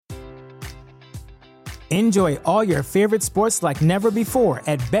Enjoy all your favorite sports like never before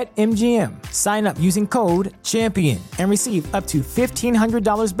at BetMGM. Sign up using code CHAMPION and receive up to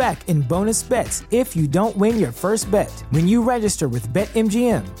 $1,500 back in bonus bets if you don't win your first bet. When you register with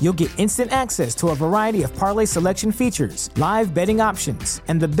BetMGM, you'll get instant access to a variety of parlay selection features, live betting options,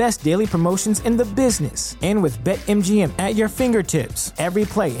 and the best daily promotions in the business. And with BetMGM at your fingertips, every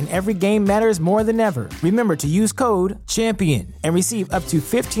play and every game matters more than ever. Remember to use code CHAMPION and receive up to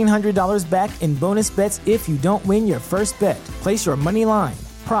 $1,500 back in bonus bets if you don't win your first bet. Place your money line,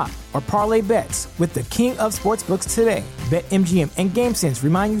 prop, or parlay bets with the king of sportsbooks today. BetMGM and GameSense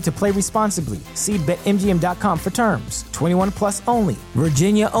remind you to play responsibly. See BetMGM.com for terms. 21 plus only.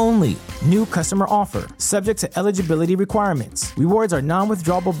 Virginia only. New customer offer. Subject to eligibility requirements. Rewards are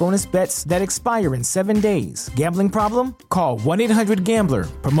non-withdrawable bonus bets that expire in 7 days. Gambling problem? Call 1-800-GAMBLER.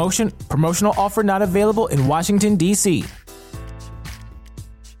 Promotional offer not available in Washington, D.C.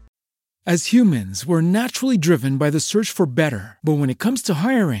 As humans, we're naturally driven by the search for better. But when it comes to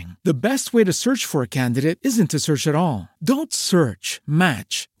hiring, the best way to search for a candidate isn't to search at all. Don't search,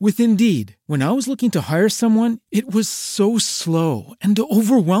 match with Indeed. When I was looking to hire someone, it was so slow and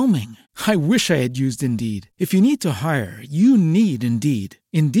overwhelming. I wish I had used Indeed. If you need to hire, you need Indeed.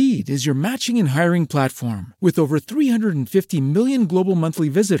 Indeed is your matching and hiring platform with over 350 million global monthly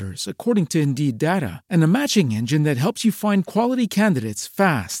visitors, according to Indeed data, and a matching engine that helps you find quality candidates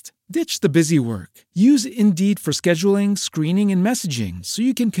fast. Ditch the busy work. Use Indeed for scheduling, screening, and messaging so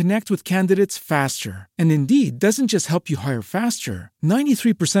you can connect with candidates faster. And Indeed doesn't just help you hire faster.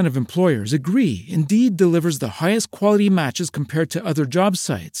 93% of employers agree Indeed delivers the highest quality matches compared to other job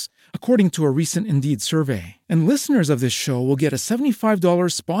sites, according to a recent Indeed survey. And listeners of this show will get a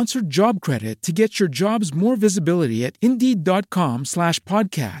 $75 sponsored job credit to get your jobs more visibility at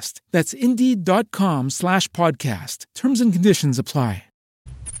Indeed.com/podcast. That's Indeed.com/podcast. Terms and conditions apply.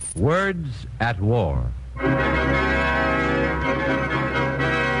 Words at War.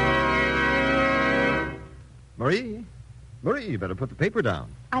 Marie, you better put the paper down.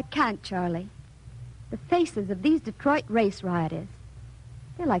 I can't, Charlie. The faces of these Detroit race rioters,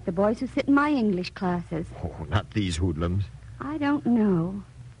 they're like the boys who sit in my English classes. Oh, not these hoodlums. I don't know.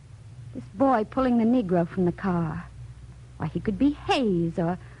 This boy pulling the Negro from the car. Why, he could be Hayes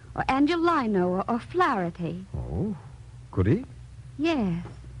or Angelino or Flaherty. Oh, could he? Yes.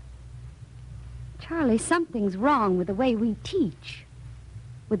 Charlie, something's wrong with the way we teach.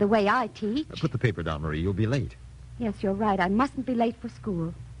 With the way I teach. Put the paper down, Marie. You'll be late. Yes, you're right. I mustn't be late for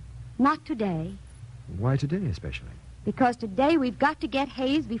school. Not today. Why today, especially? Because today we've got to get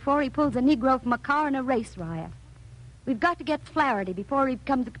Hayes before he pulls a Negro from a car in a race riot. We've got to get Flaherty before he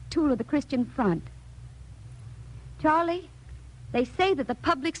becomes a tool of the Christian Front. Charlie, they say that the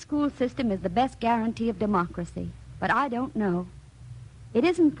public school system is the best guarantee of democracy, but I don't know. It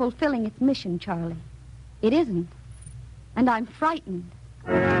isn't fulfilling its mission, Charlie. It isn't. And I'm frightened.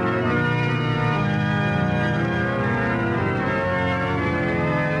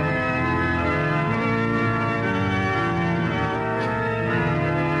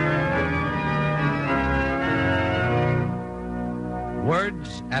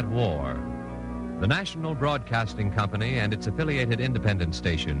 Words at War. The National Broadcasting Company and its affiliated independent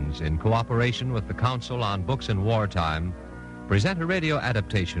stations, in cooperation with the Council on Books in Wartime, present a radio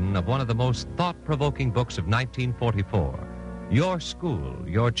adaptation of one of the most thought-provoking books of 1944, Your School,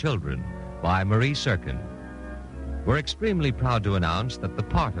 Your Children, by Marie Serkin. We're extremely proud to announce that the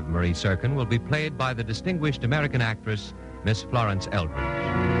part of Marie Serkin will be played by the distinguished American actress, Miss Florence Eldridge.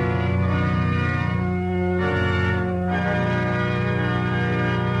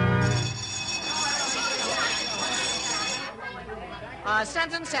 A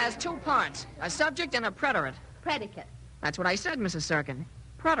sentence has two parts, a subject and a preterite. Predicate. That's what I said, Mrs. Serkin.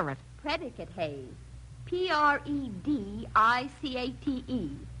 Preterite. Predicate, Hayes. Predicate.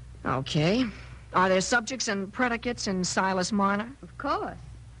 Okay. Are there subjects and predicates in Silas Marner? Of course.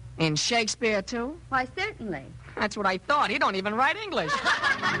 In Shakespeare, too? Why, certainly. That's what I thought. He don't even write English.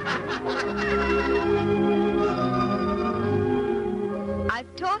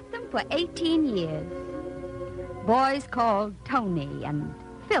 I've taught them for 18 years. Boys called Tony and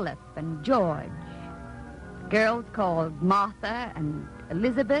Philip and George. Girls called Martha and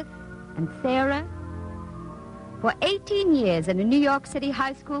Elizabeth and Sarah. For 18 years in a New York City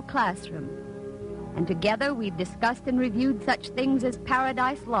high school classroom. And together we've discussed and reviewed such things as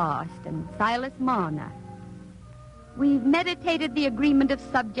Paradise Lost and Silas Marner. We've meditated the agreement of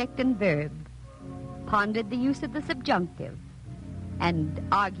subject and verb, pondered the use of the subjunctive, and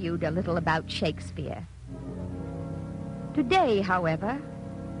argued a little about Shakespeare. Today, however,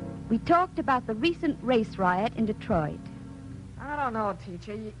 we talked about the recent race riot in Detroit. I don't know,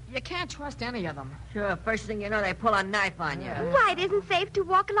 teacher. You can't trust any of them. Sure, first thing you know, they pull a knife on you. Why, it isn't safe to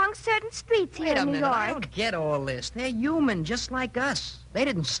walk along certain streets here Wait a in New minute. I York. don't get all this. They're human, just like us. They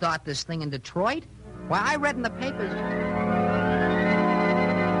didn't start this thing in Detroit. Why, I read in the papers.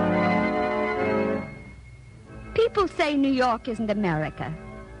 People say New York isn't America.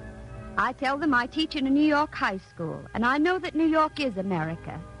 I tell them I teach in a New York high school, and I know that New York is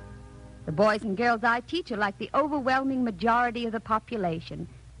America. The boys and girls I teach are like the overwhelming majority of the population,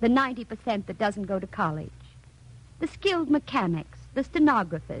 the 90% that doesn't go to college. The skilled mechanics, the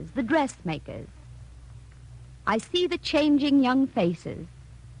stenographers, the dressmakers. I see the changing young faces.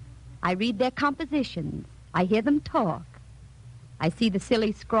 I read their compositions. I hear them talk. I see the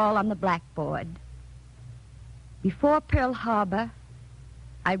silly scrawl on the blackboard. Before Pearl Harbor,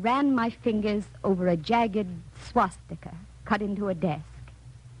 I ran my fingers over a jagged swastika cut into a desk.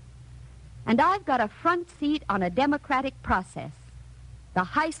 And I've got a front seat on a democratic process, the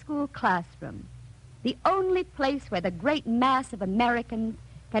high school classroom, the only place where the great mass of Americans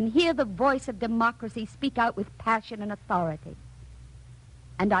can hear the voice of democracy speak out with passion and authority.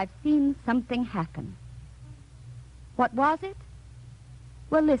 And I've seen something happen. What was it?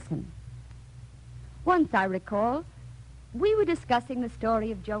 Well, listen. Once, I recall, we were discussing the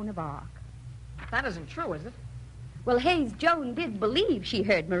story of Joan of Arc. That isn't true, is it? Well, Hayes, Joan did believe she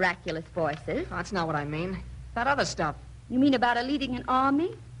heard miraculous voices. Oh, that's not what I mean. That other stuff. You mean about her leading an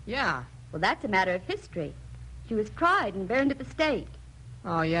army? Yeah. Well, that's a matter of history. She was tried and burned at the stake.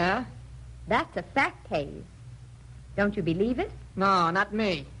 Oh, yeah? That's a fact, Hayes. Don't you believe it? No, not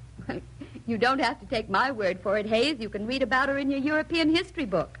me. You don't have to take my word for it, Hayes. You can read about her in your European history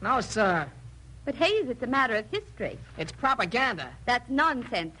book. No, sir. But, Hayes, it's a matter of history. It's propaganda. That's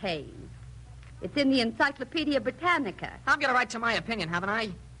nonsense, Hayes. It's in the Encyclopedia Britannica. I've got a right to my opinion, haven't I?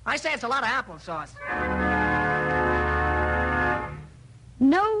 I say it's a lot of applesauce.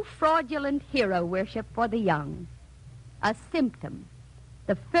 No fraudulent hero worship for the young. A symptom.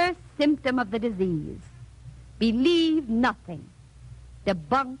 The first symptom of the disease. Believe nothing.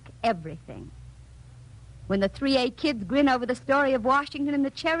 Debunk everything. When the 3A kids grin over the story of Washington and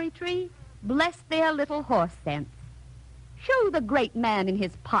the cherry tree, bless their little horse sense. Show the great man in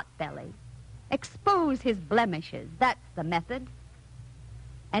his potbelly. Expose his blemishes. That's the method.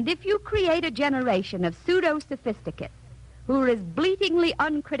 And if you create a generation of pseudo-sophisticates who are as bleatingly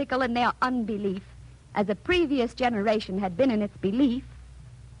uncritical in their unbelief as a previous generation had been in its belief,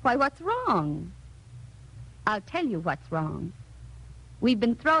 why, what's wrong? I'll tell you what's wrong. We've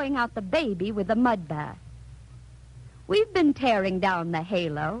been throwing out the baby with the mud bath. We've been tearing down the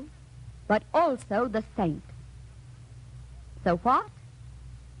halo, but also the saint. So what?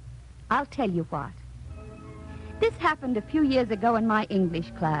 I'll tell you what. This happened a few years ago in my English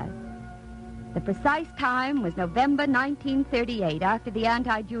class. The precise time was November 1938, after the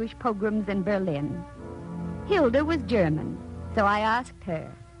anti-Jewish pogroms in Berlin. Hilda was German, so I asked her.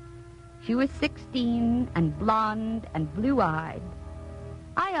 She was 16 and blonde and blue-eyed.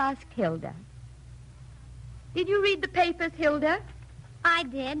 I asked Hilda, "Did you read the papers, Hilda?" I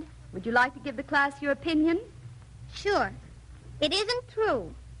did. Would you like to give the class your opinion? Sure. It isn't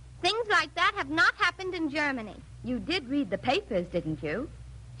true. Things like that have not happened in Germany. You did read the papers, didn't you?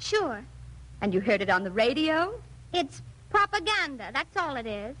 Sure. And you heard it on the radio? It's propaganda. That's all it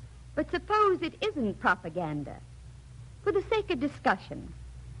is. But suppose it isn't propaganda. For the sake of discussion,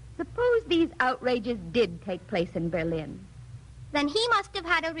 suppose these outrages did take place in Berlin. Then he must have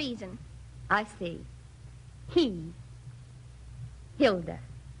had a reason. I see. He. Hilda,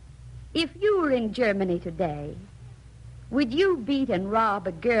 if you were in Germany today, would you beat and rob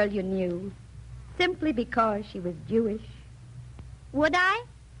a girl you knew simply because she was Jewish? Would I?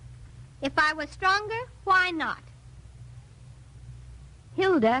 If I was stronger, why not?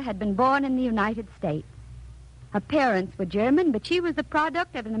 Hilda had been born in the United States. Her parents were German, but she was the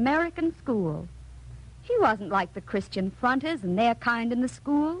product of an American school. She wasn't like the Christian fronters and their kind in the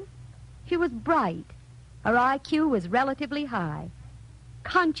school. She was bright. Her IQ was relatively high.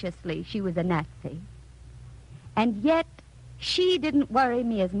 Consciously, she was a Nazi. And yet, she didn't worry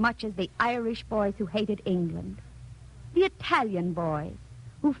me as much as the Irish boys who hated England, the Italian boys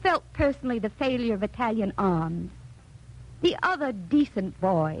who felt personally the failure of Italian arms, the other decent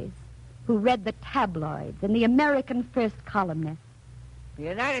boys who read the tabloids and the American first columnists. The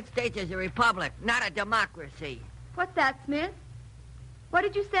United States is a republic, not a democracy. What's that, Smith? What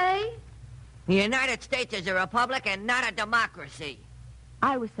did you say? The United States is a republic and not a democracy.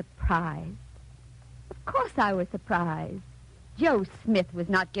 I was surprised. Of course I was surprised. Joe Smith was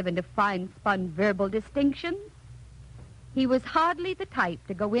not given to fine-spun verbal distinctions. He was hardly the type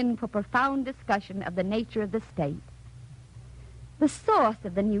to go in for profound discussion of the nature of the state. The source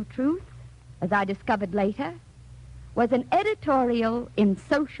of the new truth, as I discovered later, was an editorial in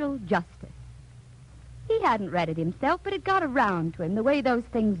Social Justice. He hadn't read it himself, but it got around to him the way those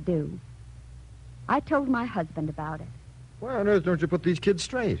things do. I told my husband about it. Why on earth don't you put these kids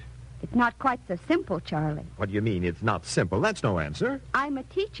straight? It's not quite so simple, Charlie. What do you mean it's not simple? That's no answer. I'm a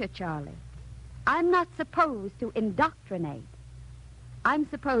teacher, Charlie. I'm not supposed to indoctrinate. I'm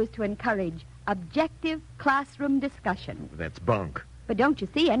supposed to encourage objective classroom discussion. That's bunk. But don't you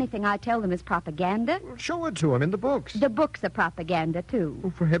see, anything I tell them is propaganda? Well, show it to them in the books. The books are propaganda, too.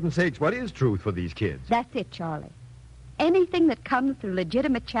 Oh, for heaven's sakes, what is truth for these kids? That's it, Charlie. Anything that comes through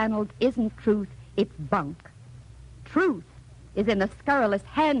legitimate channels isn't truth, it's bunk. Truth is in the scurrilous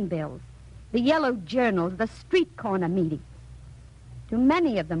handbills, the yellow journals, the street corner meetings. To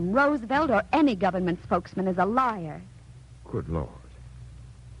many of them, Roosevelt or any government spokesman is a liar. Good Lord.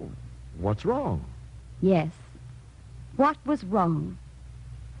 What's wrong? Yes. What was wrong?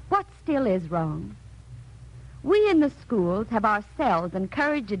 What still is wrong? We in the schools have ourselves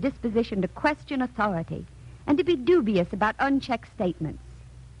encouraged a disposition to question authority and to be dubious about unchecked statements.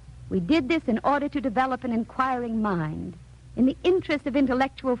 We did this in order to develop an inquiring mind, in the interest of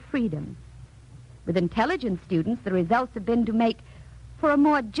intellectual freedom. With intelligent students, the results have been to make for a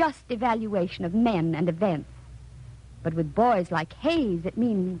more just evaluation of men and events. But with boys like Hayes, it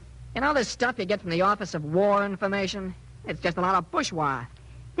means... You know this stuff you get from the Office of War Information? It's just a lot of bourgeois.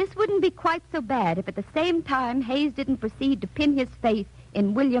 This wouldn't be quite so bad if at the same time Hayes didn't proceed to pin his faith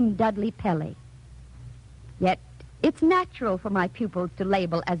in William Dudley Pelley. Yet, it's natural for my pupils to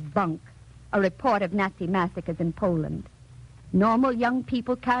label as bunk a report of Nazi massacres in Poland. Normal young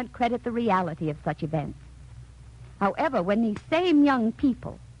people can't credit the reality of such events. However, when these same young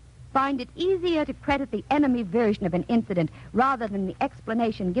people find it easier to credit the enemy version of an incident rather than the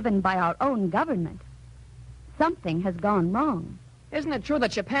explanation given by our own government, something has gone wrong. Isn't it true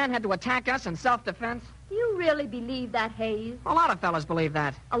that Japan had to attack us in self-defense? Do you really believe that, Hayes? A lot of fellas believe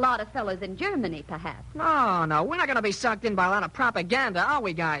that. A lot of fellows in Germany, perhaps. No, we're not going to be sucked in by a lot of propaganda, are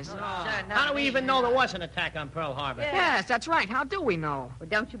we, guys? How do we even know there was an attack on Pearl Harbor? Yes, that's right. How do we know? Well,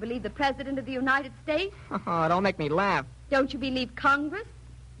 don't you believe the President of the United States? Oh, don't make me laugh. Don't you believe Congress?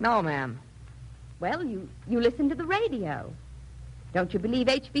 No, ma'am. Well, you listen to the radio. Don't you believe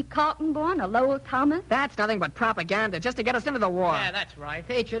H.B. Kaltenborn or Lowell Thomas? That's nothing but propaganda, just to get us into the war. Yeah, that's right.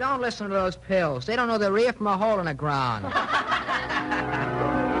 Teacher, don't listen to those pills. They don't know the rear from a hole in the ground.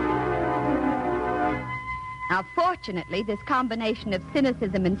 Now, fortunately, this combination of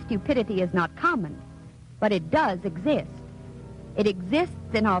cynicism and stupidity is not common, but it does exist. It exists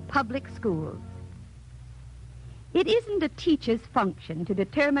in our public schools. It isn't a teacher's function to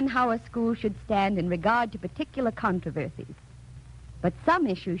determine how a school should stand in regard to particular controversies. But some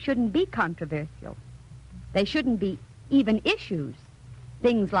issues shouldn't be controversial. They shouldn't be even issues.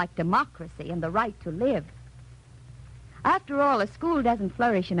 Things like democracy and the right to live. After all, a school doesn't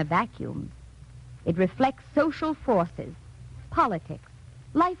flourish in a vacuum. It reflects social forces, politics,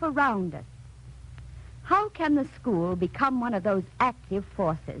 life around us. How can the school become one of those active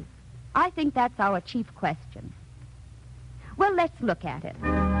forces? I think that's our chief question. Well, let's look at it.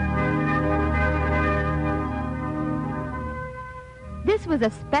 This was a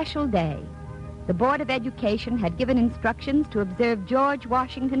special day. The Board of Education had given instructions to observe George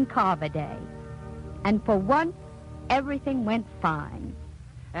Washington Carver Day. And for once, everything went fine.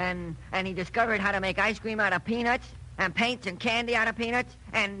 And he discovered how to make ice cream out of peanuts, and paints and candy out of peanuts,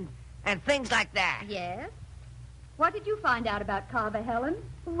 and things like that. Yes? What did you find out about Carver, Helen?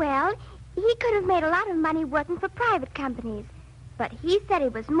 Well, he could have made a lot of money working for private companies. But he said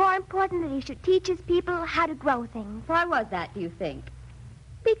it was more important that he should teach his people how to grow things. Why was that, do you think?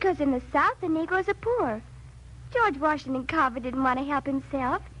 Because in the South, the Negroes are poor. George Washington Carver didn't want to help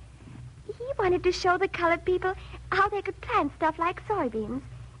himself. He wanted to show the colored people how they could plant stuff like soybeans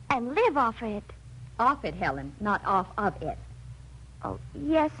and live off it. Off it, Helen, not off of it. Oh,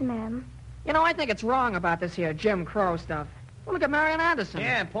 yes, ma'am. You know, I think it's wrong about this here Jim Crow stuff. Well, look at Marion Anderson.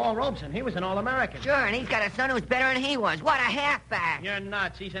 Yeah, and Paul Robeson. He was an All-American. Sure, and he's got a son who's better than he was. What a halfback. You're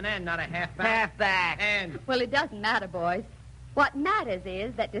nuts. He's an end, not a halfback. Halfback. And Well, it doesn't matter, boys. What matters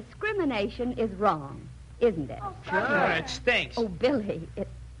is that discrimination is wrong, isn't it? sure, it stinks. Oh, Billy, it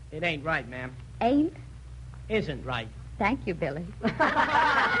It ain't right, ma'am. ain't? Isn't right. Thank you, Billy.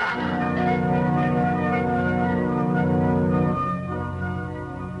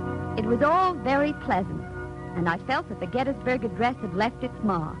 It was all very pleasant, and I felt that the Gettysburg Address had left its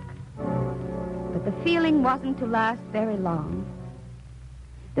mark. But the feeling wasn't to last very long.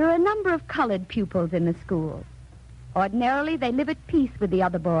 There are a number of colored pupils in the school. Ordinarily, they live at peace with the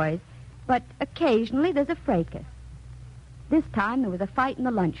other boys, but occasionally there's a fracas. This time there was a fight in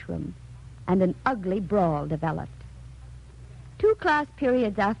the lunchroom, and an ugly brawl developed. 2 class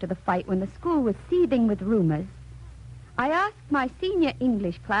periods after the fight, when the school was seething with rumors, I asked my senior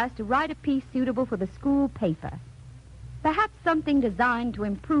English class to write a piece suitable for the school paper. Perhaps something designed to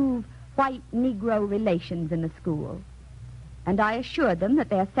improve white-Negro relations in the school. And I assured them that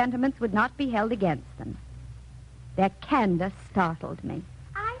their sentiments would not be held against them. Their candor startled me.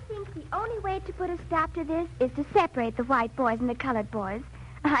 I think the only way to put a stop to this is to separate the white boys and the colored boys.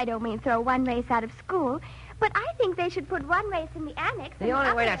 I don't mean throw one race out of school, but I think they should put one race in the annex. The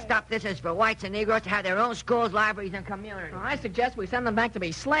only way to stop this is for whites and Negroes to have their own schools, libraries, and communities. Well, I suggest we send them back to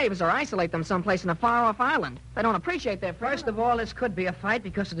be slaves or isolate them someplace in a far-off island. They don't appreciate their freedom. First of all, this could be a fight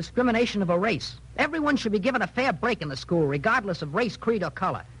because of discrimination of a race. Everyone should be given a fair break in the school, regardless of race, creed, or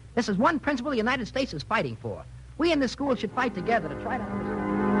color. This is one principle the United States is fighting for. We in the school should fight together to try to understand.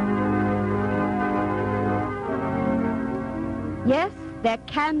 Yes, their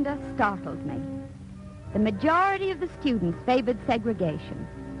candor startled me. The majority of the students favored segregation.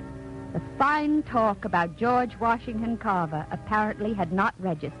 The fine talk about George Washington Carver apparently had not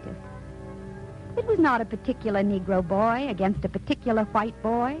registered. It was not a particular Negro boy against a particular white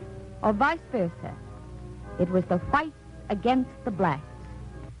boy, or vice versa. It was the whites against the blacks,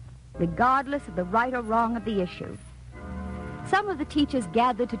 regardless of the right or wrong of the issue. Some of the teachers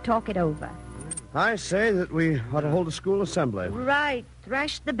gathered to talk it over. I say that we ought to hold a school assembly. Right.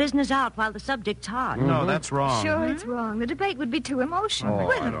 Thresh the business out while the subject's hot. No, that's wrong. Sure, it's wrong. The debate would be too emotional. Oh,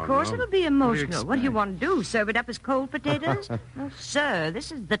 Well, of course it'll be emotional. What do you expect? want to do, serve it up as cold potatoes? Oh, sir,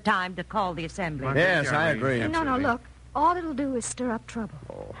 this is the time to call the assembly. Yes, I agree. No, look. All it'll do is stir up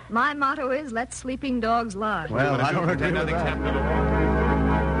trouble. My motto is, let sleeping dogs lie. Well, I don't agree with that.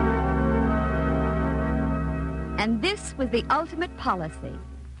 And this was the ultimate policy,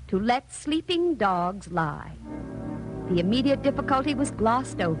 to let sleeping dogs lie. The immediate difficulty was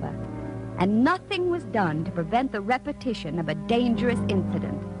glossed over, and nothing was done to prevent the repetition of a dangerous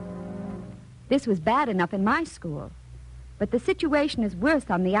incident. This was bad enough in my school, but the situation is worse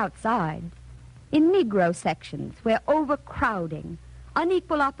on the outside. In Negro sections, where overcrowding,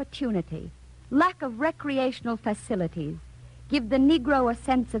 unequal opportunity, lack of recreational facilities give the Negro a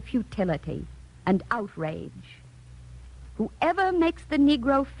sense of futility and outrage. Whoever makes the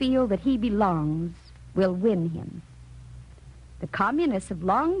Negro feel that he belongs will win him. The communists have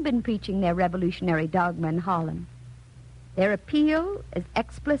long been preaching their revolutionary dogma in Holland. Their appeal is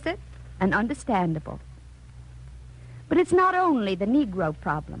explicit and understandable. But it's not only the Negro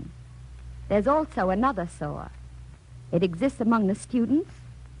problem. There's also another sore. It exists among the students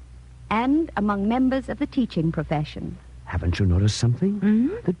and among members of the teaching profession. Haven't you noticed something? Hmm?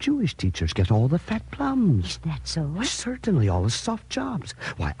 The Jewish teachers get all the fat plums. Is that so? Why, certainly, all the soft jobs.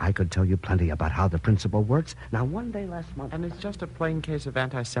 Why, I could tell you plenty about how the principal works. Now, one day last month... And it's just a plain case of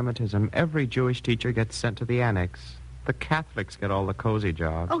anti-Semitism. Every Jewish teacher gets sent to the annex. The Catholics get all the cozy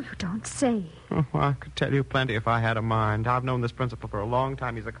jobs. Oh, you don't say. Well, I could tell you plenty if I had a mind. I've known this principal for a long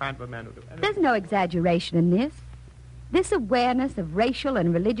time. He's the kind of a man who do anything. There's no exaggeration in this. This awareness of racial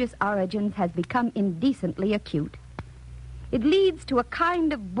and religious origins has become indecently acute. It leads to a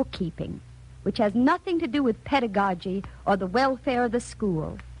kind of bookkeeping, which has nothing to do with pedagogy or the welfare of the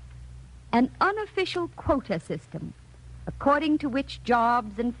school. An unofficial quota system, according to which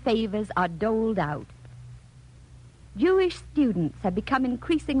jobs and favors are doled out. Jewish students have become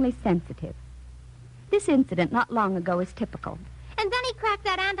increasingly sensitive. This incident not long ago is typical. And then he cracked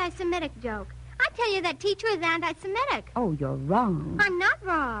that anti-Semitic joke. I tell you, that teacher is anti-Semitic. Oh, you're wrong. I'm not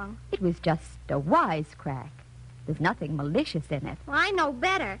wrong. It was just a wisecrack. There's nothing malicious in it. Well, I know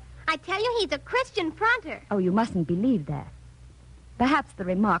better. I tell you, he's a Christian fronter. Oh, you mustn't believe that. Perhaps the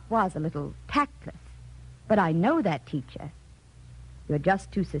remark was a little tactless, but I know that teacher. You're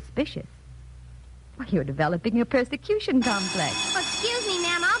just too suspicious. Well, you're developing a persecution complex. Oh, excuse me,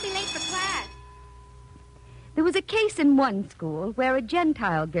 ma'am. I'll be late for class. There was a case in one school where a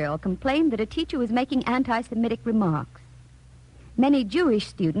Gentile girl complained that a teacher was making anti-Semitic remarks. Many Jewish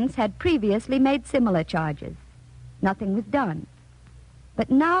students had previously made similar charges. Nothing was done.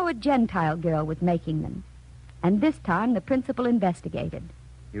 But now a Gentile girl was making them. And this time the principal investigated.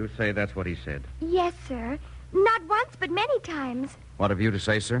 You say that's what he said. Yes, sir. Not once, but many times. What have you to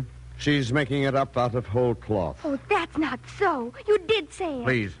say, sir? She's making it up out of whole cloth. Oh, that's not so. You did say it.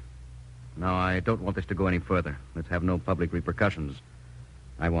 Please. No, I don't want this to go any further. Let's have no public repercussions.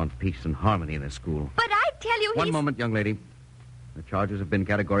 I want peace and harmony in this school. But I tell you, One moment, young lady. The charges have been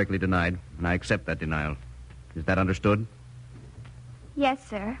categorically denied, and I accept that denial. Is that understood? Yes,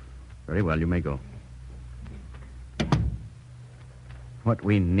 sir. Very well, you may go. What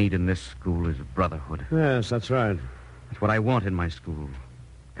we need in this school is brotherhood. Yes, that's right. That's what I want in my school.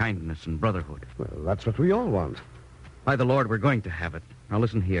 Kindness and brotherhood. Well, that's what we all want. By the Lord, we're going to have it. Now,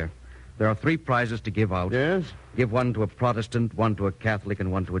 listen here. There are 3 prizes to give out. Yes? Give one to a Protestant, one to a Catholic,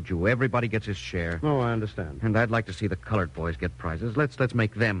 and one to a Jew. Everybody gets his share. Oh, I understand. And I'd like to see the colored boys get prizes. Let's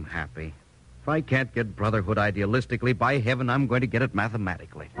make them happy. If I can't get brotherhood idealistically, by heaven, I'm going to get it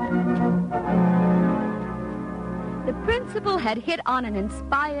mathematically. The principal had hit on an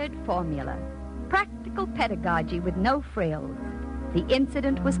inspired formula. Practical pedagogy with no frills. The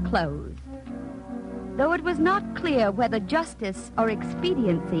incident was closed. Though it was not clear whether justice or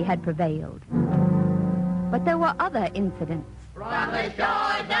expediency had prevailed. But there were other incidents. From the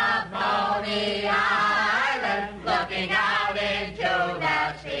shores of Coney Island, looking out into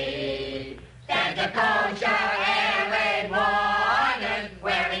the sea, stands a kosher air raid warden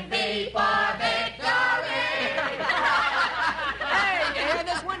wearing B for victory. Hey, you hear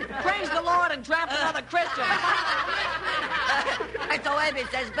this one? Praise the Lord and trap another Christian. And so Abby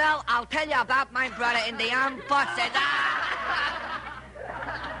says, Bill, I'll tell you about my brother in the armed forces.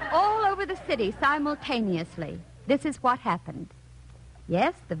 All over the city simultaneously, this is what happened.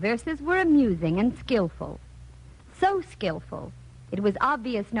 Yes, the verses were amusing and skillful. So skillful, it was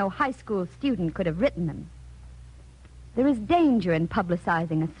obvious no high school student could have written them. There is danger in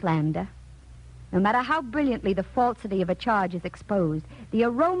publicizing a slander. No matter how brilliantly the falsity of a charge is exposed, the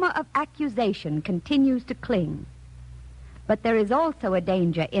aroma of accusation continues to cling. But there is also a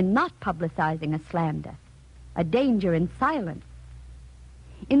danger in not publicizing a slander, a danger in silence.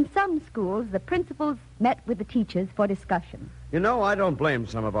 In some schools, the principals met with the teachers for discussion. You know, I don't blame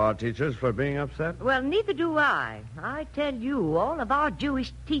some of our teachers for being upset. Well, neither do I. I tell you, all of our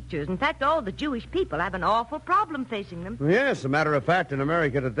Jewish teachers, in fact, all the Jewish people, have an awful problem facing them. Yes, as a matter of fact, in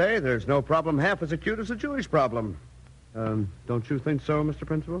America today, there's no problem half as acute as a Jewish problem. Don't you think so, Mr.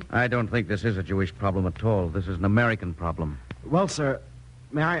 Principal? I don't think this is a Jewish problem at all. This is an American problem. Well, sir,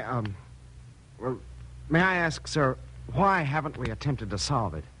 may I ask, sir, why haven't we attempted to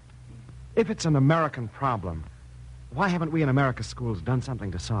solve it? If it's an American problem, why haven't we in America's schools done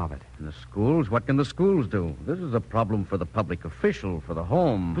something to solve it? In the schools? What can the schools do? This is a problem for the public official, for the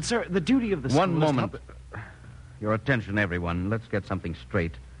home. But, sir, the duty of the school One is to moment. help- Your attention, everyone. Let's get something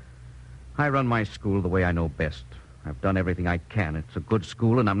straight. I run my school the way I know best. I've done everything I can. It's a good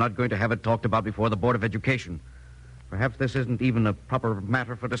school, and I'm not going to have it talked about before the Board of Education. Perhaps this isn't even a proper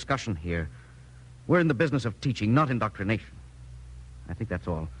matter for discussion here. We're in the business of teaching, not indoctrination. I think that's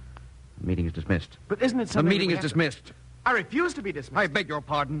all. The meeting is dismissed. But isn't it The something... meeting we is have to- dismissed. I refuse to be dismissed. I beg your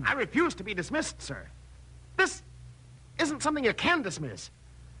pardon. I refuse to be dismissed, sir. This isn't something you can dismiss.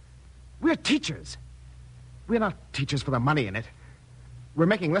 We're teachers. We're not teachers for the money in it. We're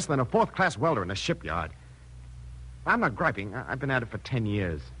making less than a 4th-class welder in a shipyard. I'm not griping. I've been at it for 10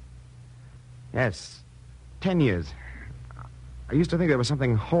 years. Yes, 10 years. I used to think there was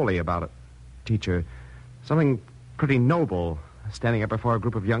something holy about a teacher. Something pretty noble, standing up before a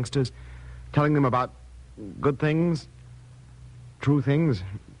group of youngsters, telling them about good things, true things,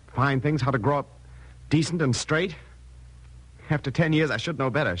 fine things, how to grow up decent and straight. After 10 years, I should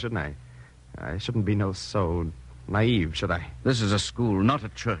know better, shouldn't I? I shouldn't be so naive, should I? This is a school, not a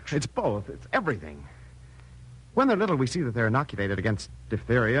church. It's both. It's everything. When they're little, we see that they're inoculated against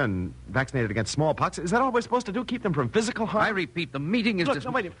diphtheria and vaccinated against smallpox. Is that all we're supposed to do, keep them from physical harm? I repeat, the meeting is... Look,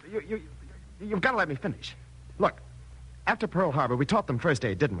 no, wait. You've got to let me finish. Look, after Pearl Harbor, we taught them first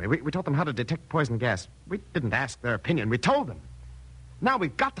aid, didn't we? We taught them how to detect poison gas. We didn't ask their opinion. We told them. Now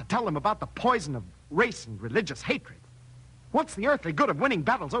we've got to tell them about the poison of race and religious hatred. What's the earthly good of winning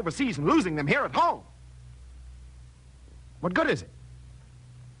battles overseas and losing them here at home? What good is it?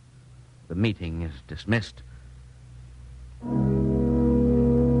 The meeting is dismissed.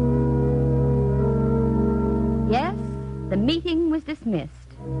 Yes, the meeting was dismissed.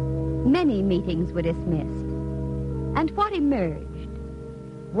 Many meetings were dismissed. And what emerged?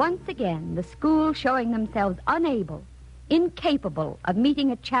 Once again, the school showing themselves unable, incapable of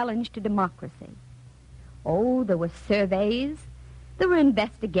meeting a challenge to democracy. Oh, there were surveys, there were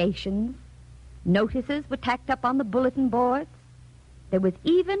investigations, notices were tacked up on the bulletin boards. There was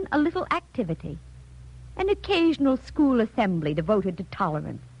even a little activity, an occasional school assembly devoted to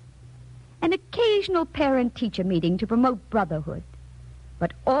tolerance, an occasional parent-teacher meeting to promote brotherhood,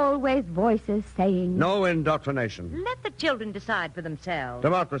 but always voices saying... No indoctrination. Let the children decide for themselves.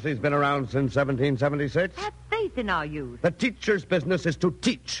 Democracy's been around since 1776. Have faith in our youth. The teacher's business is to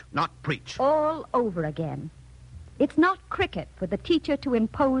teach, not preach. All over again. It's not cricket for the teacher to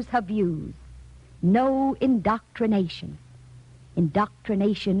impose her views. No indoctrination.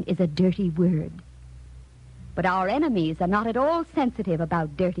 Indoctrination is a dirty word. But our enemies are not at all sensitive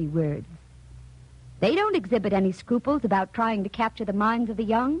about dirty words. They don't exhibit any scruples about trying to capture the minds of the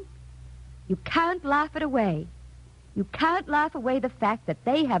young. You can't laugh it away. You can't laugh away the fact that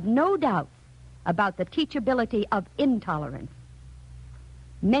they have no doubts about the teachability of intolerance.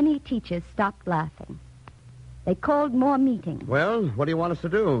 Many teachers stopped laughing. They called more meetings. Well, what do you want us to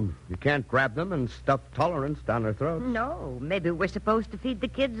do? You can't grab them and stuff tolerance down their throats. No, maybe we're supposed to feed the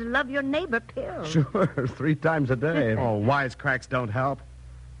kids love your neighbor pills. Sure, 3 times a day. Oh, wisecracks don't help.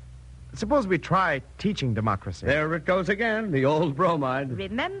 Suppose we try teaching democracy. There it goes again, the old bromide.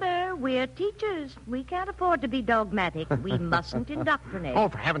 Remember, we're teachers. We can't afford to be dogmatic. We mustn't indoctrinate. Oh,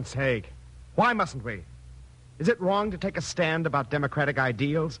 for heaven's sake. Why mustn't we? Is it wrong to take a stand about democratic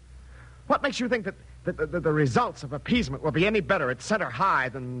ideals? What makes you think that the results of appeasement will be any better at Center High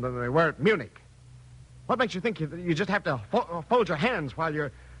than they were at Munich? What makes you think you just have to fold your hands while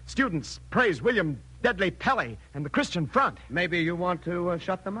your students praise William Deadly Pelley and the Christian Front? Maybe you want to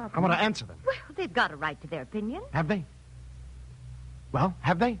shut them up. I want to answer them. Well, they've got a right to their opinion. Have they? Well,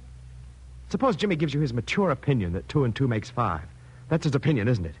 have they? Suppose Jimmy gives you his mature opinion that 2 and 2 makes 5. That's his opinion,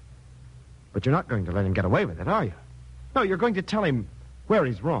 isn't it? But you're not going to let him get away with it, are you? No, you're going to tell him where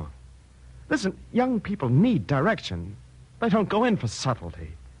he's wrong. Listen, young people need direction. They don't go in for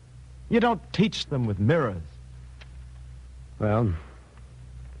subtlety. You don't teach them with mirrors. Well,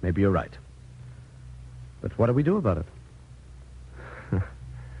 maybe you're right. But what do we do about it?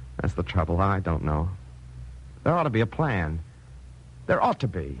 That's the trouble. I don't know. There ought to be a plan. There ought to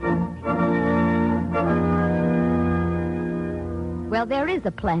be. Well, there is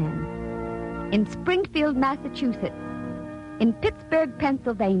a plan. In Springfield, Massachusetts, in Pittsburgh,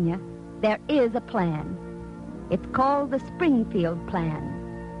 Pennsylvania, there is a plan. It's called the Springfield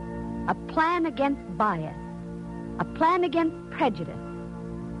Plan. A plan against bias. A plan against prejudice.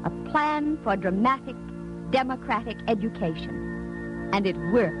 A plan for dramatic, democratic education. And it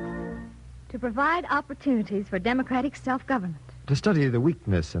works. To provide opportunities for democratic self-government. To study the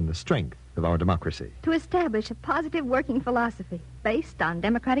weakness and the strength of our democracy. To establish a positive working philosophy based on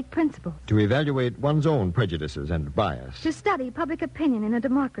democratic principles. To evaluate one's own prejudices and bias. To study public opinion in a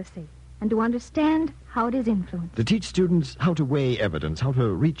democracy and to understand how it is influenced. To teach students how to weigh evidence, how to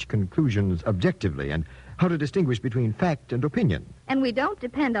reach conclusions objectively, and how to distinguish between fact and opinion. And we don't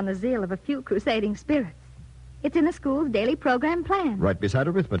depend on the zeal of a few crusading spirits. It's in the school's daily program plan. Right beside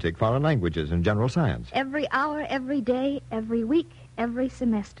arithmetic, foreign languages, and general science. Every hour, every day, every week, every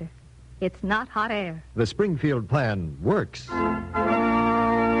semester. It's not hot air. The Springfield Plan works.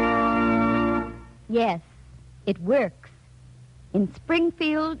 Yes, it works. In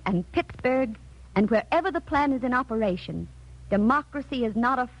Springfield and Pittsburgh and wherever the plan is in operation, democracy is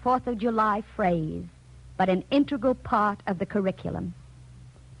not a 4th of July phrase, but an integral part of the curriculum.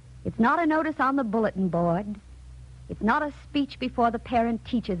 It's not a notice on the bulletin board. It's not a speech before the Parent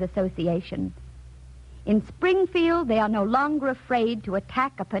Teachers Association. In Springfield, they are no longer afraid to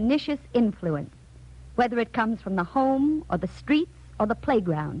attack a pernicious influence, whether it comes from the home or the streets or the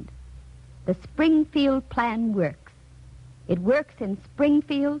playground. The Springfield Plan works. It works in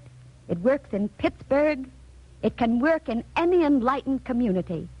Springfield. It works in Pittsburgh. It can work in any enlightened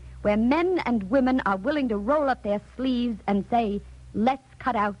community where men and women are willing to roll up their sleeves and say, let's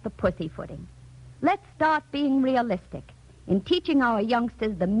cut out the pussyfooting. Let's start being realistic in teaching our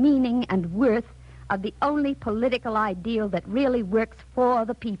youngsters the meaning and worth of the only political ideal that really works for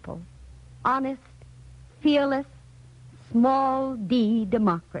the people. Honest, fearless, small d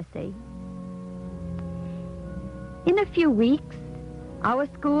democracy. In a few weeks, our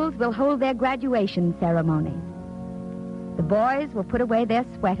schools will hold their graduation ceremony. The boys will put away their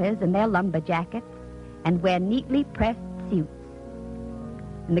sweaters and their lumberjackets and wear neatly pressed suits.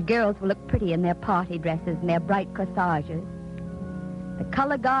 And the girls will look pretty in their party dresses and their bright corsages. The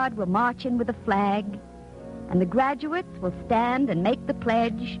color guard will march in with a flag, and the graduates will stand and make the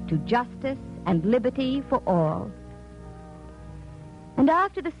pledge to justice and liberty for all. And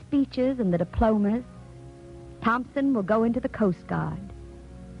after the speeches and the diplomas, Thompson will go into the Coast Guard.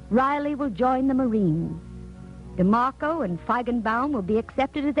 Riley will join the Marines. DeMarco and Feigenbaum will be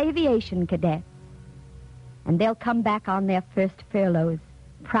accepted as aviation cadets. And they'll come back on their first furloughs,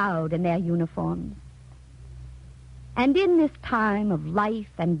 proud in their uniforms. And in this time of life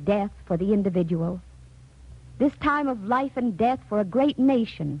and death for the individual, this time of life and death for a great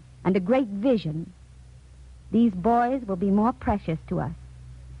nation and a great vision, these boys will be more precious to us.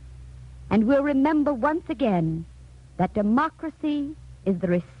 And we'll remember once again that democracy is the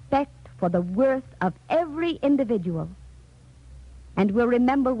respect for the worth of every individual. And we'll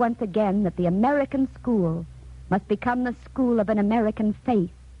remember once again that the American school must become the school of an American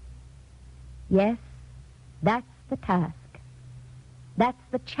faith. Yes, that's the task. That's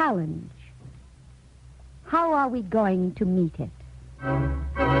the challenge. How are we going to meet it?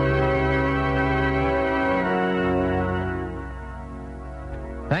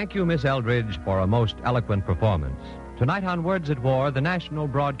 Thank you, Miss Eldridge, for a most eloquent performance. Tonight on Words at War, the National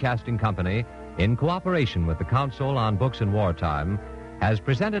Broadcasting Company, in cooperation with the Council on Books in Wartime, has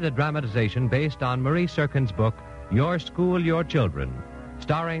presented a dramatization based on Marie Serkin's book, Your School, Your Children,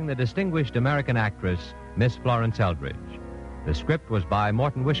 starring the distinguished American actress, Miss Florence Eldridge. The script was by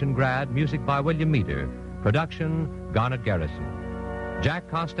Morton Wishengrad, music by William Meader, production, Garnet Garrison. Jack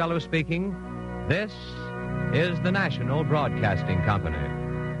Costello speaking. This is the National Broadcasting Company.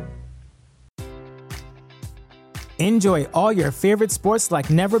 Enjoy all your favorite sports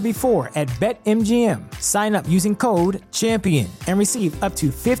like never before at BetMGM. Sign up using code CHAMPION and receive up to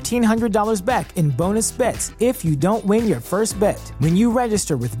 $1,500 back in bonus bets if you don't win your first bet. When you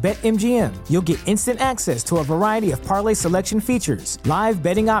register with BetMGM, you'll get instant access to a variety of parlay selection features, live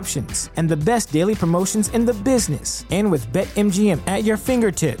betting options, and the best daily promotions in the business. And with BetMGM at your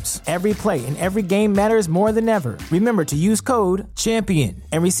fingertips, every play and every game matters more than ever. Remember to use code CHAMPION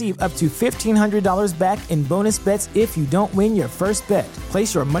and receive up to $1,500 back in bonus bets if you don't win your first bet.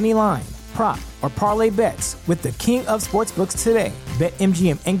 Place your money line, prop, or parlay bets with the king of sportsbooks today.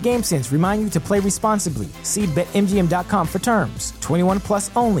 BetMGM and GameSense remind you to play responsibly. See BetMGM.com for terms. 21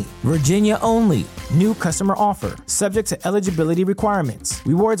 plus only. Virginia only. New customer offer. Subject to eligibility requirements.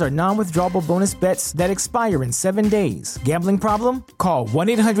 Rewards are non-withdrawable bonus bets that expire in 7 days. Gambling problem? Call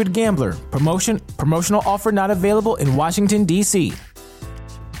 1-800-GAMBLER. Promotional offer not available in Washington, D.C.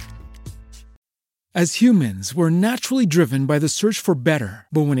 As humans, we're naturally driven by the search for better.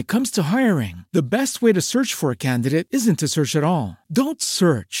 But when it comes to hiring, the best way to search for a candidate isn't to search at all. Don't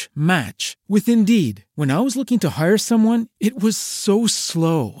search, match with Indeed. When I was looking to hire someone, it was so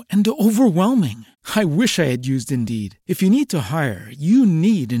slow and overwhelming. I wish I had used Indeed. If you need to hire, you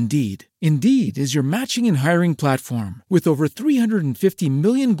need Indeed. Indeed is your matching and hiring platform with over 350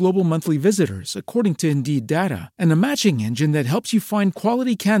 million global monthly visitors, according to Indeed data, and a matching engine that helps you find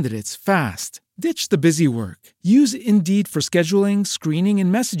quality candidates fast. Ditch the busy work. Use Indeed for scheduling, screening,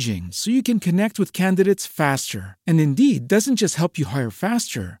 and messaging so you can connect with candidates faster. And Indeed doesn't just help you hire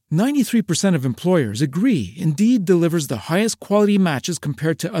faster. 93% of employers agree Indeed delivers the highest quality matches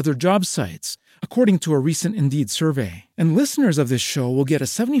compared to other job sites, according to a recent Indeed survey. And listeners of this show will get a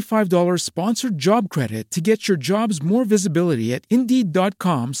 $75 sponsored job credit to get your jobs more visibility at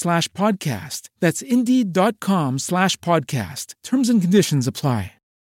Indeed.com/podcast. That's Indeed.com/podcast. Terms and conditions apply.